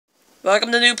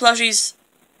Welcome to new Plushies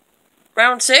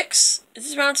Round 6? Is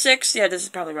this round 6? Yeah, this is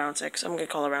probably round 6. I'm gonna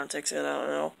call it round 6, I don't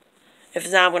know. If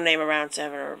it's not, I'm gonna name it round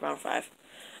 7 or round 5.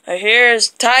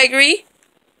 Here's Tigry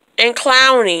and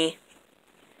Clowny.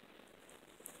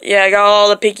 Yeah, I got all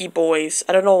the picky boys.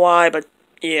 I don't know why, but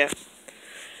yeah.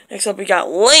 Next up, we got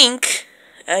Link.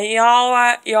 And y'all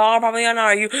are probably gonna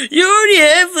argue, you already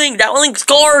have Link. That Link's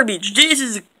garbage. This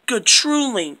is a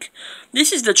true Link.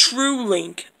 This is the true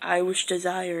Link. I wish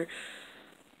desire.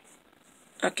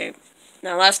 Okay.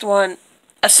 Now, last one.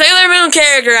 A Sailor Moon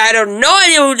character. I don't no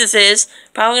idea who this is.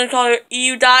 Probably gonna call her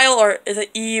EU Dial, or is it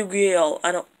EU Gale?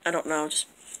 I don't know. Just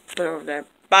put it over there.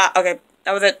 Bye. Okay,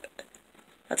 that was it.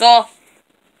 That's all.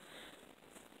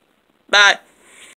 Bye.